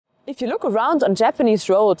If you look around on Japanese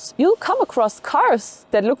roads, you'll come across cars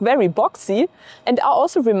that look very boxy and are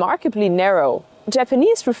also remarkably narrow.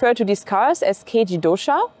 Japanese refer to these cars as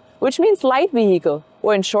keijidosha, which means light vehicle,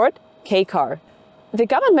 or in short, kei-car. The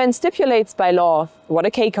government stipulates by law what a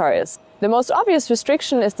kei-car is. The most obvious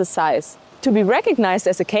restriction is the size. To be recognized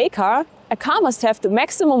as a kei-car, a car must have the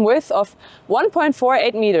maximum width of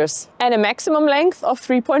 1.48 meters and a maximum length of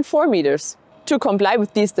 3.4 meters. To comply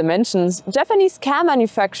with these dimensions, Japanese car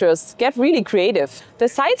manufacturers get really creative. The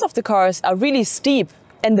sides of the cars are really steep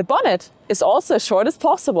and the bonnet is also as short as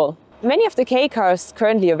possible. Many of the kei-cars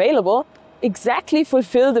currently available exactly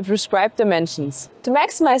fulfill the prescribed dimensions. To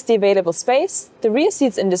maximize the available space, the rear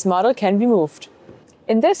seats in this model can be moved.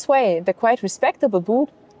 In this way, the quite respectable boot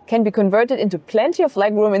can be converted into plenty of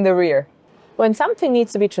legroom in the rear. When something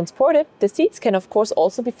needs to be transported, the seats can of course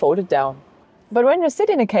also be folded down. But when you sit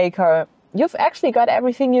in a kei-car, you've actually got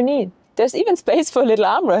everything you need. There's even space for a little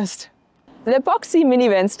armrest. The boxy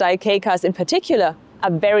minivan style kei-cars in particular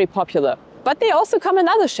are very popular. But they also come in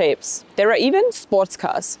other shapes. There are even sports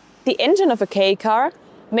cars. The engine of a kei-car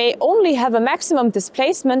may only have a maximum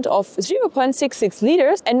displacement of 0.66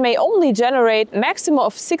 liters and may only generate a maximum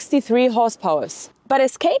of 63 horsepower. But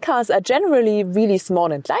as kei-cars are generally really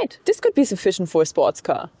small and light, this could be sufficient for a sports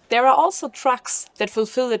car. There are also trucks that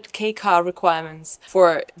fulfill the kei-car requirements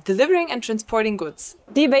for delivering and transporting goods.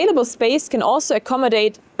 The available space can also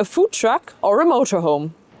accommodate a food truck or a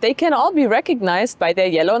motorhome. They can all be recognized by their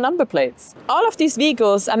yellow number plates. All of these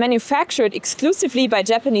vehicles are manufactured exclusively by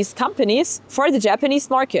Japanese companies for the Japanese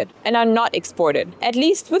market and are not exported, at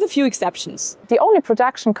least with a few exceptions. The only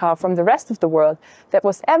production car from the rest of the world that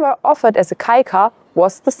was ever offered as a kei-car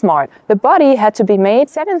was the Smart. The body had to be made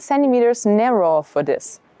 7 centimeters narrower for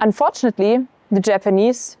this. Unfortunately, the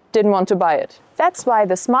Japanese didn't want to buy it. That's why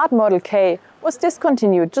the Smart Model K was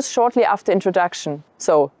discontinued just shortly after introduction.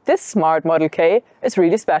 So this Smart Model K is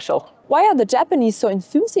really special. Why are the Japanese so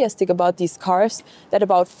enthusiastic about these cars that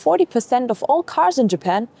about 40% of all cars in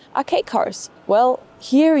Japan are kei-cars? Well,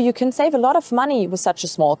 here you can save a lot of money with such a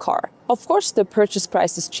small car. Of course, the purchase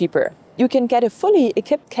price is cheaper. You can get a fully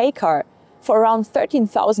equipped kei-car for around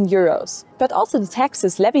 13,000 euros. But also the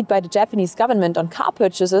taxes levied by the Japanese government on car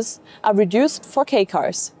purchases are reduced for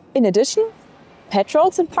kei-cars. In addition,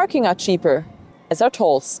 petrols and parking are cheaper, as are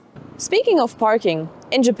tolls. Speaking of parking,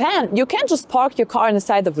 in Japan, you can't just park your car on the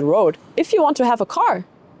side of the road. If you want to have a car,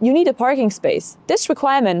 you need a parking space. This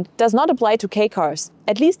requirement does not apply to kei-cars,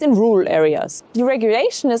 at least in rural areas. The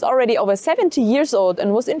regulation is already over 70 years old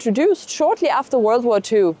and was introduced shortly after World War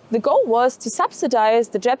II. The goal was to subsidize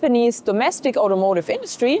the Japanese domestic automotive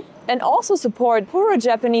industry and also support poorer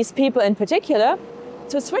Japanese people in particular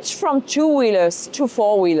to switch from two-wheelers to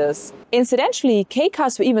four-wheelers. Incidentally,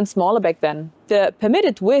 kei-cars were even smaller back then. The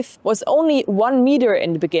permitted width was only 1 meter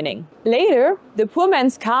in the beginning. Later, the poor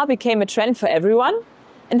man's car became a trend for everyone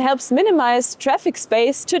and helps minimize traffic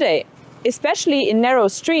space today, especially in narrow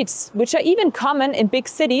streets, which are even common in big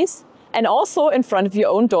cities and also in front of your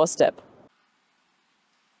own doorstep.